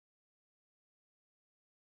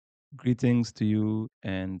Greetings to you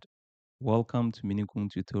and welcome to Minikun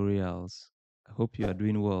Tutorials. I hope you are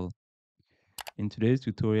doing well. In today's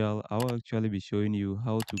tutorial, I will actually be showing you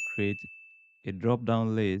how to create a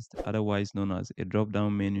drop-down list, otherwise known as a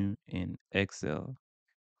drop-down menu in Excel,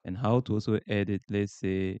 and how to also edit, let's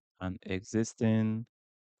say, an existing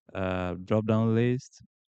drop-down list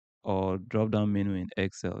or drop-down menu in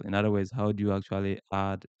Excel. In other words, how do you actually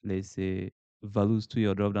add, let's say, values to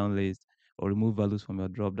your drop-down list or remove values from your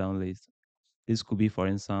drop-down list. This could be, for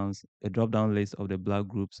instance, a drop-down list of the black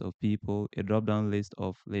groups of people, a drop-down list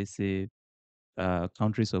of, let's say,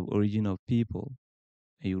 countries of origin of people.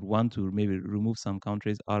 And you would want to maybe remove some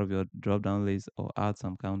countries out of your drop-down list or add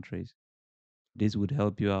some countries. This would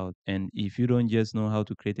help you out. And if you don't just know how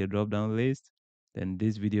to create a drop-down list, then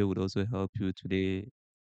this video would also help you today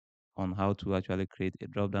on how to actually create a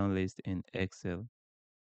drop-down list in Excel.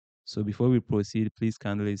 So before we proceed, please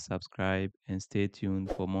kindly subscribe and stay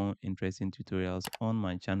tuned for more interesting tutorials on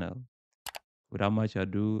my channel. Without much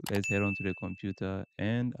ado, let's head on to the computer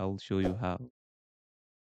and I'll show you how.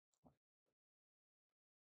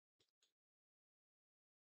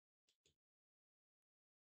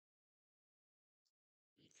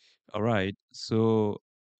 All right, so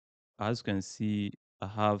as you can see, I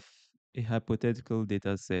have a hypothetical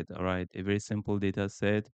data set, all right, a very simple data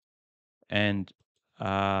set. And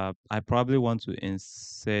I probably want to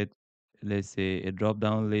insert, let's say, a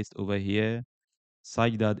drop-down list over here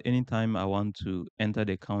such that anytime I want to enter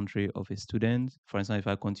the country of a student, for instance, if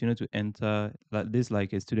I continue to enter like this,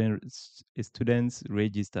 like a student's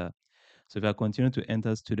register. So if I continue to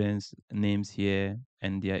enter students' names here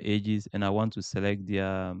and their ages, and I want to select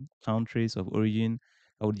their countries of origin,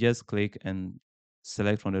 I would just click and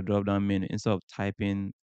select from the drop-down menu instead of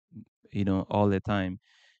typing, all the time.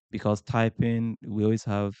 Because typing, we always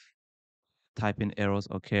have typing errors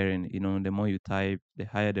occurring. The more you type, the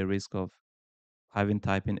higher the risk of having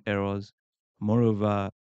typing errors. Moreover,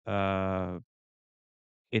 uh,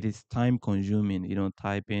 it is time consuming,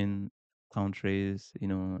 typing countries,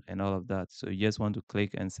 and all of that. So you just want to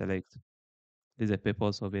click and select. This is the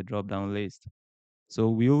purpose of a drop down list. So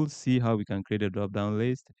we'll see how we can create a drop down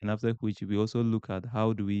list. And after which we also look at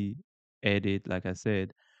how do we edit, like I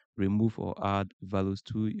said, remove or add values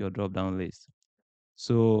to your drop down list.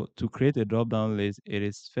 So to create a drop down list, it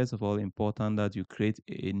is first of all important that you create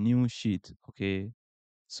a new sheet. Okay.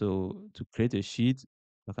 So to create a sheet,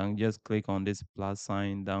 you can just click on this plus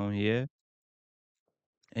sign down here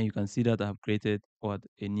and you can see that I've created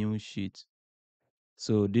a new sheet.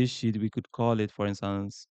 So this sheet, we could call it, for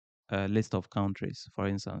instance, a list of countries, for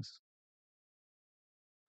instance.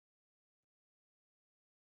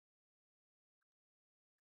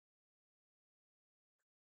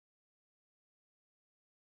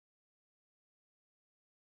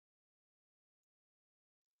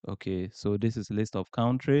 Okay, so this is a list of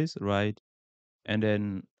countries, right? And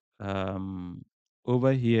then um,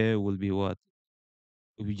 over here will be what?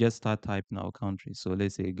 We just start typing our countries. So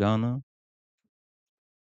let's say Ghana,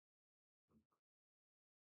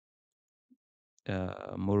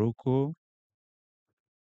 Morocco,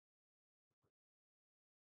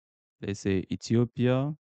 let's say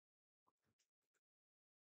Ethiopia,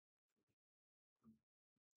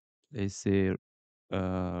 let's say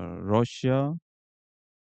Russia,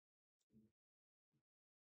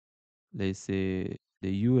 let's say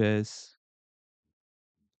the US,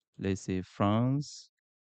 let's say France,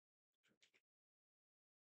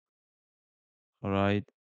 all right.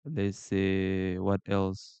 Let's say what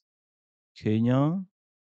else? Kenya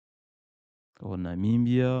or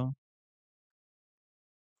Namibia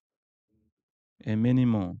and many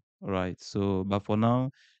more. All right. So, but for now,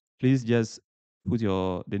 please just put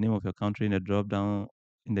the name of your country in the drop down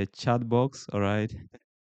in the chat box. All right.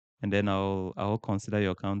 And then I'll consider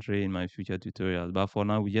your country in my future tutorials. But for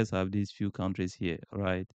now, we just have these few countries here. All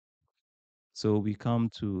right. So we come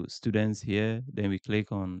to students here, then we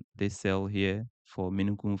click on this cell here for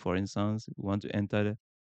Minukun, for instance. We want to enter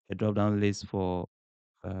a drop-down list for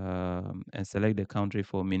and select the country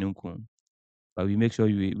for Minukun. But we make sure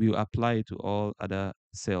we apply it to all other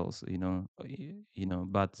cells,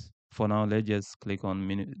 But for now, let's just click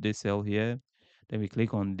on this cell here. Then we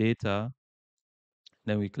click on data.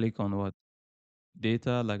 Then we click on what?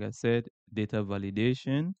 Data, like I said, data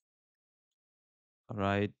validation. All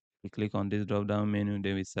right. We click on this drop-down menu.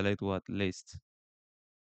 Then we select what? List.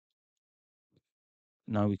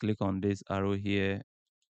 Now we click on this arrow here,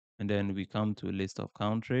 and then we come to a list of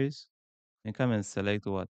countries and come and select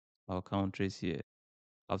what? Our countries here.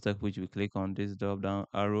 After which we click on this drop down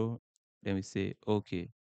arrow, then we say okay.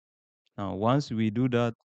 Now once we do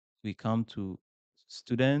that, we come to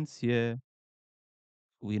students here,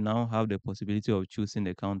 we now have the possibility of choosing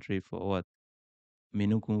the country for what?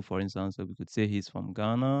 Minukun, for instance. So we could say he's from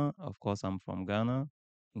Ghana. Of course, I'm from Ghana,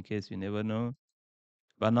 in case you never know.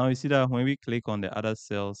 But now you see that when we click on the other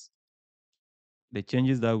cells, the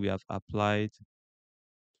changes that we have applied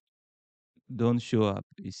don't show up,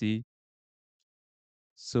 you see.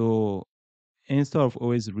 So instead of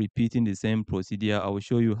always repeating the same procedure, I will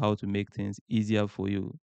show you how to make things easier for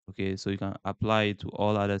you. Okay, so you can apply it to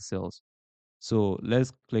all other cells. So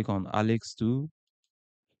let's click on Alex 2.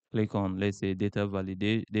 Click on, let's say, data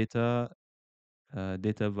validation.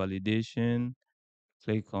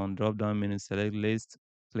 Click on drop down menu, select list.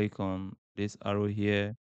 Click on this arrow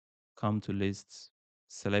here, come to lists,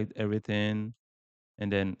 select everything,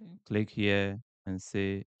 and then click here and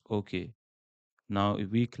say okay. Now, if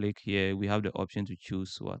we click here, we have the option to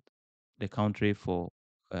choose what? The country for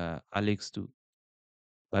Alex 2.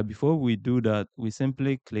 But before we do that, we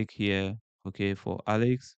simply click here, okay, for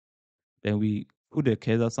Alex. Then we put the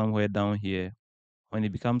cursor somewhere down here. When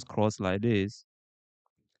it becomes crossed like this,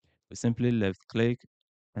 we simply left click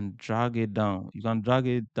and drag it down. You can drag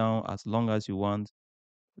it down as long as you want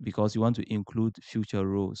because you want to include future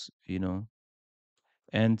rows, you know.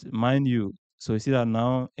 And mind you, so you see that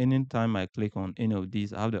now anytime I click on any of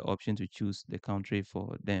these, I have the option to choose the country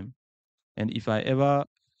for them. And if I ever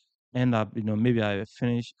end up, maybe I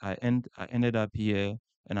ended up here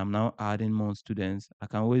and I'm now adding more students, I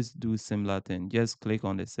can always do similar thing. Just click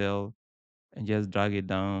on the cell and just drag it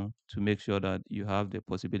down to make sure that you have the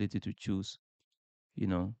possibility to choose,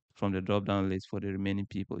 from the drop down list for the remaining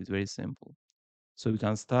people. It's very simple. So we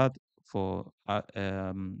can start for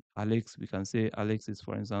Alex. We can say Alex is,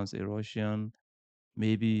 for instance, a Russian.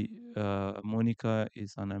 Maybe Monica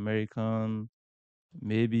is an American.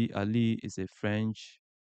 Maybe Ali is a French.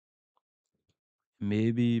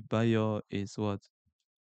 Maybe Bayo is what?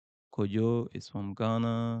 Kojo is from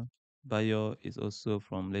Ghana. Bayo is also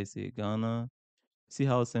from, let's say, Ghana. See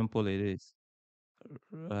how simple it is.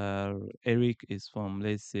 Eric is from,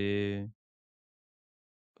 let's say,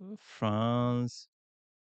 France.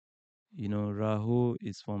 Rahul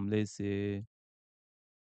is from, let's say,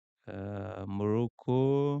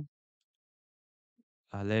 Morocco.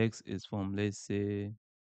 Alex is from, let's say,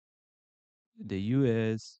 the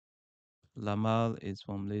US. Lamal is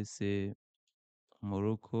from, let's say,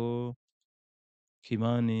 Morocco.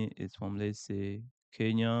 Kimani is from, let's say,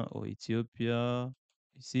 Kenya or Ethiopia.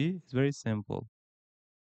 You see, it's very simple.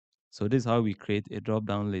 So this is how we create a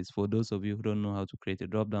drop-down list. For those of you who don't know how to create a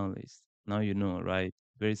drop-down list, now you know, right?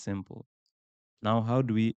 Very simple. Now, how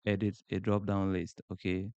do we edit a drop-down list?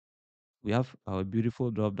 Okay, we have our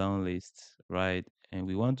beautiful drop-down list, right? And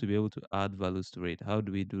we want to be able to add values to it. How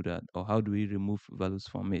do we do that? Or how do we remove values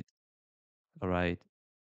from it? All right.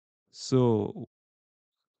 So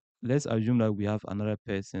let's assume that we have another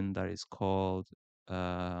person that is called,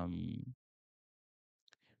 um,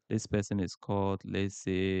 this person is called, let's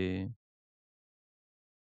say,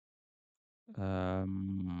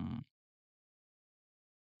 um,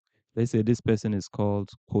 this person is called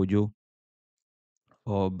Kojo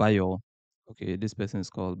or Bayo. Okay, this person is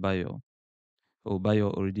called Bayo. Oh,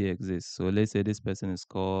 Bayo already exists. So let's say this person is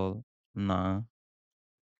called Na.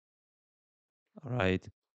 All right.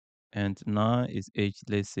 And Na is aged,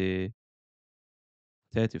 let's say,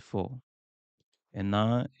 34. And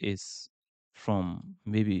Na is from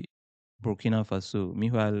maybe Burkina Faso.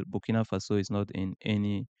 Meanwhile, Burkina Faso is not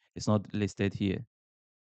it's not listed here.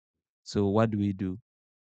 So what do we do?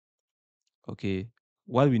 Okay.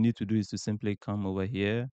 What we need to do is to simply come over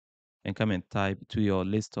here and come and type to your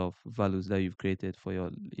list of values that you've created for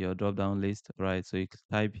your drop down list, right? So you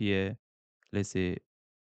type here, let's say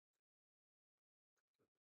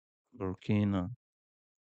Burkina.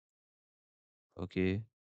 Okay.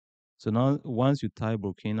 So now once you type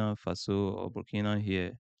Burkina Faso or Burkina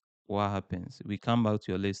here, what happens? We come back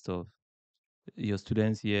to your list of your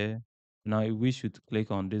students here. Now if we should click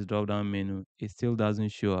on this drop down menu, it still doesn't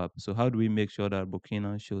show up. So how do we make sure that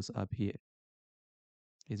Burkina shows up here?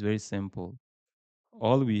 It's very simple.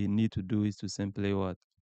 All we need to do is to simply what?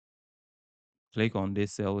 Click on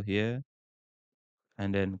this cell here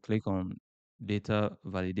and then click on data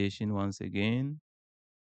validation once again.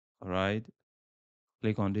 All right.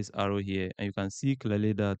 Click on this arrow here and you can see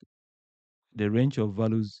clearly that the range of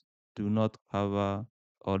values do not cover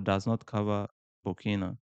or does not cover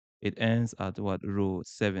Burkina. It ends at what? Row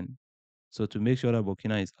 7. So to make sure that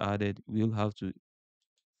Burkina is added, we'll have to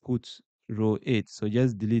put row 8. So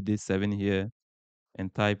just delete this 7 here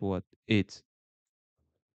and type what? 8.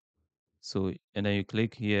 So, and then you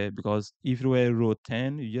click here because if you were row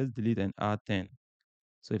 10, you just delete and add 10.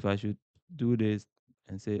 So if I should do this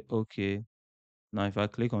and say, okay, Now, if I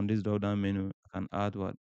click on this drop down menu, I can add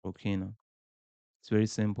what? Burkina. It's very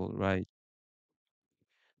simple, right?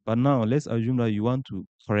 But now let's assume that you want to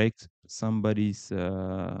correct somebody's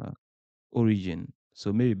origin.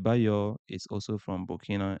 So maybe Bayo is also from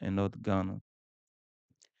Burkina and not Ghana.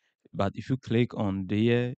 But if you click on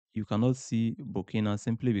there, you cannot see Burkina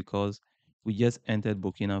simply because we just entered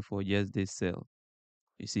Burkina for just this cell.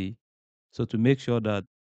 You see? So to make sure that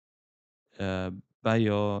uh,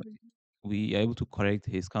 Bayo, we are able to correct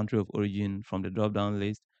his country of origin from the drop-down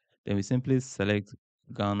list, then we simply select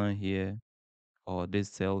Ghana here or this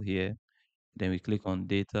cell here. Then we click on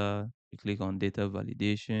data, we click on data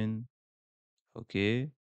validation. Okay.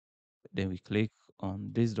 Then we click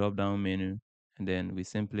on this drop-down menu, and then we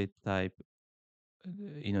simply type,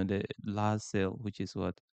 the last cell, which is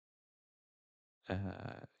what?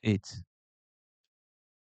 8,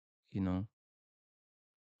 you know.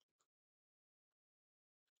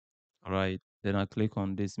 All right. Then I click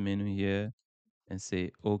on this menu here and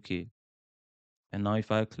say, okay. And now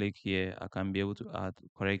if I click here, I can be able to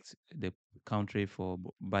correct the country for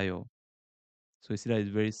bio. So you see that it's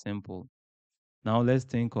very simple. Now let's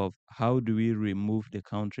think of how do we remove the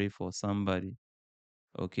country for somebody?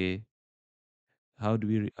 Okay. How do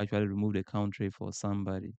we actually remove the country for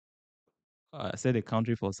somebody? I said a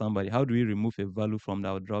country for somebody. How do we remove a value from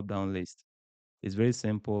our drop down list? It's very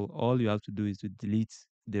simple. All you have to do is to delete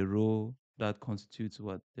the row that constitutes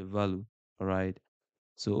what? The value. All right.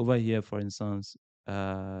 So over here, for instance,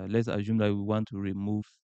 let's assume that we want to remove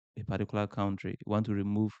a particular country. We want to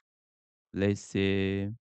remove, let's say,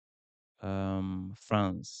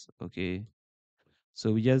 France. Okay.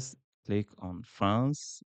 So we just click on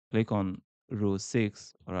France, click on row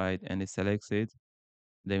 6, all right, and it selects it.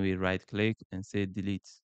 Then we right click and say delete.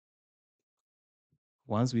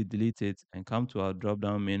 Once we delete it and come to our drop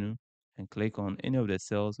down menu and click on any of the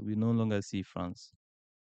cells, we no longer see France.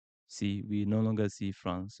 See, we no longer see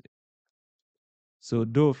France. So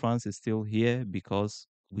though France is still here because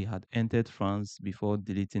we had entered France before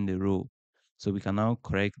deleting the row. So we can now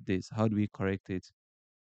correct this. How do we correct it?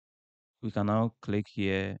 We can now click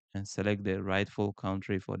here and select the rightful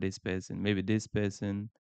country for this person. Maybe this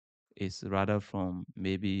person is rather from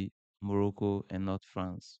maybe Morocco and not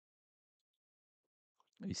France.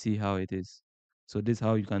 You see how it is. So this is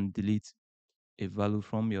how you can delete a value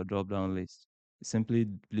from your drop-down list. Simply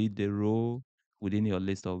delete the row within your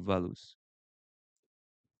list of values.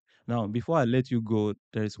 Now, before I let you go,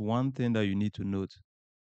 there is one thing that you need to note.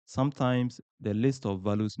 Sometimes the list of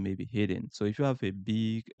values may be hidden. So if you have a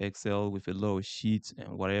big Excel with a lot of sheets and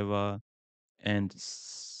whatever, and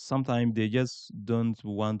sometimes they just don't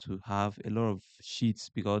want to have a lot of sheets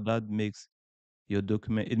because that makes your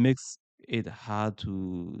document, it makes it hard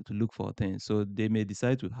to look for things. So they may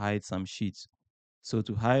decide to hide some sheets. So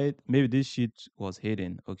to hide, maybe this sheet was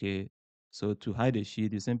hidden. Okay. So to hide a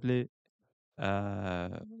sheet, you simply, uh,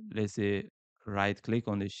 let's say, right click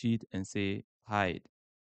on the sheet and say hide.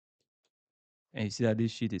 And you see that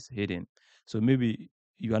this sheet is hidden. So maybe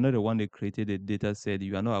you are not the one that created the data set.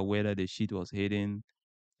 You are not aware that the sheet was hidden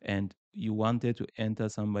and you wanted to enter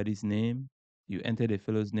somebody's name. You entered the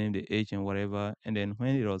fellow's name, the age, and whatever. And then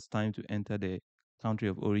when it was time to enter the country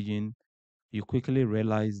of origin, you quickly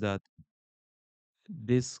realize that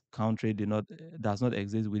this country does not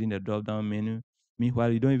exist within the drop down menu.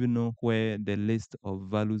 Meanwhile, you don't even know where the list of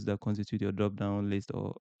values that constitute your drop down list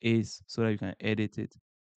or is so that you can edit it.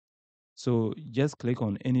 So just click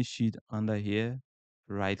on any sheet under here,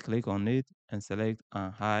 right click on it and select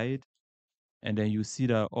and hide. And then you see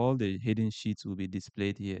that all the hidden sheets will be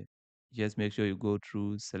displayed here. Just make sure you go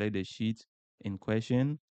through, select the sheet in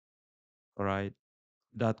question, all right,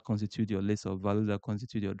 that constitute your list of values that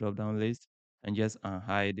constitute your drop down list, and just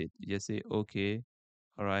unhide it. Just say, okay,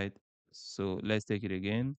 all right. So let's take it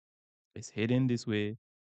again. It's hidden this way.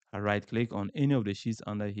 I right click on any of the sheets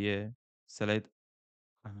under here, select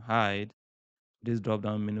and hide. This drop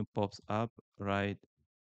down menu pops up, right?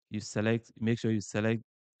 You select, make sure you select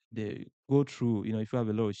go through, if you have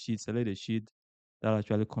a lot of sheets, select the sheet that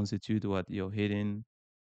actually constitute what your hidden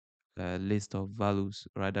list of values,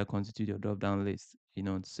 right? That constitute your drop down list,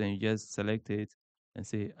 so you just select it and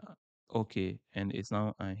say, okay, and it's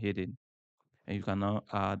now unhidden. And you can now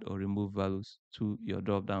add or remove values to your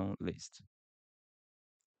drop down list.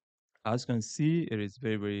 As you can see, it is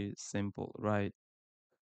very, very simple, right?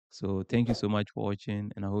 So thank you so much for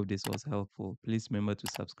watching, and I hope this was helpful. Please remember to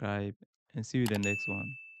subscribe and see you in the next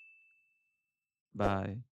one.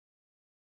 Bye.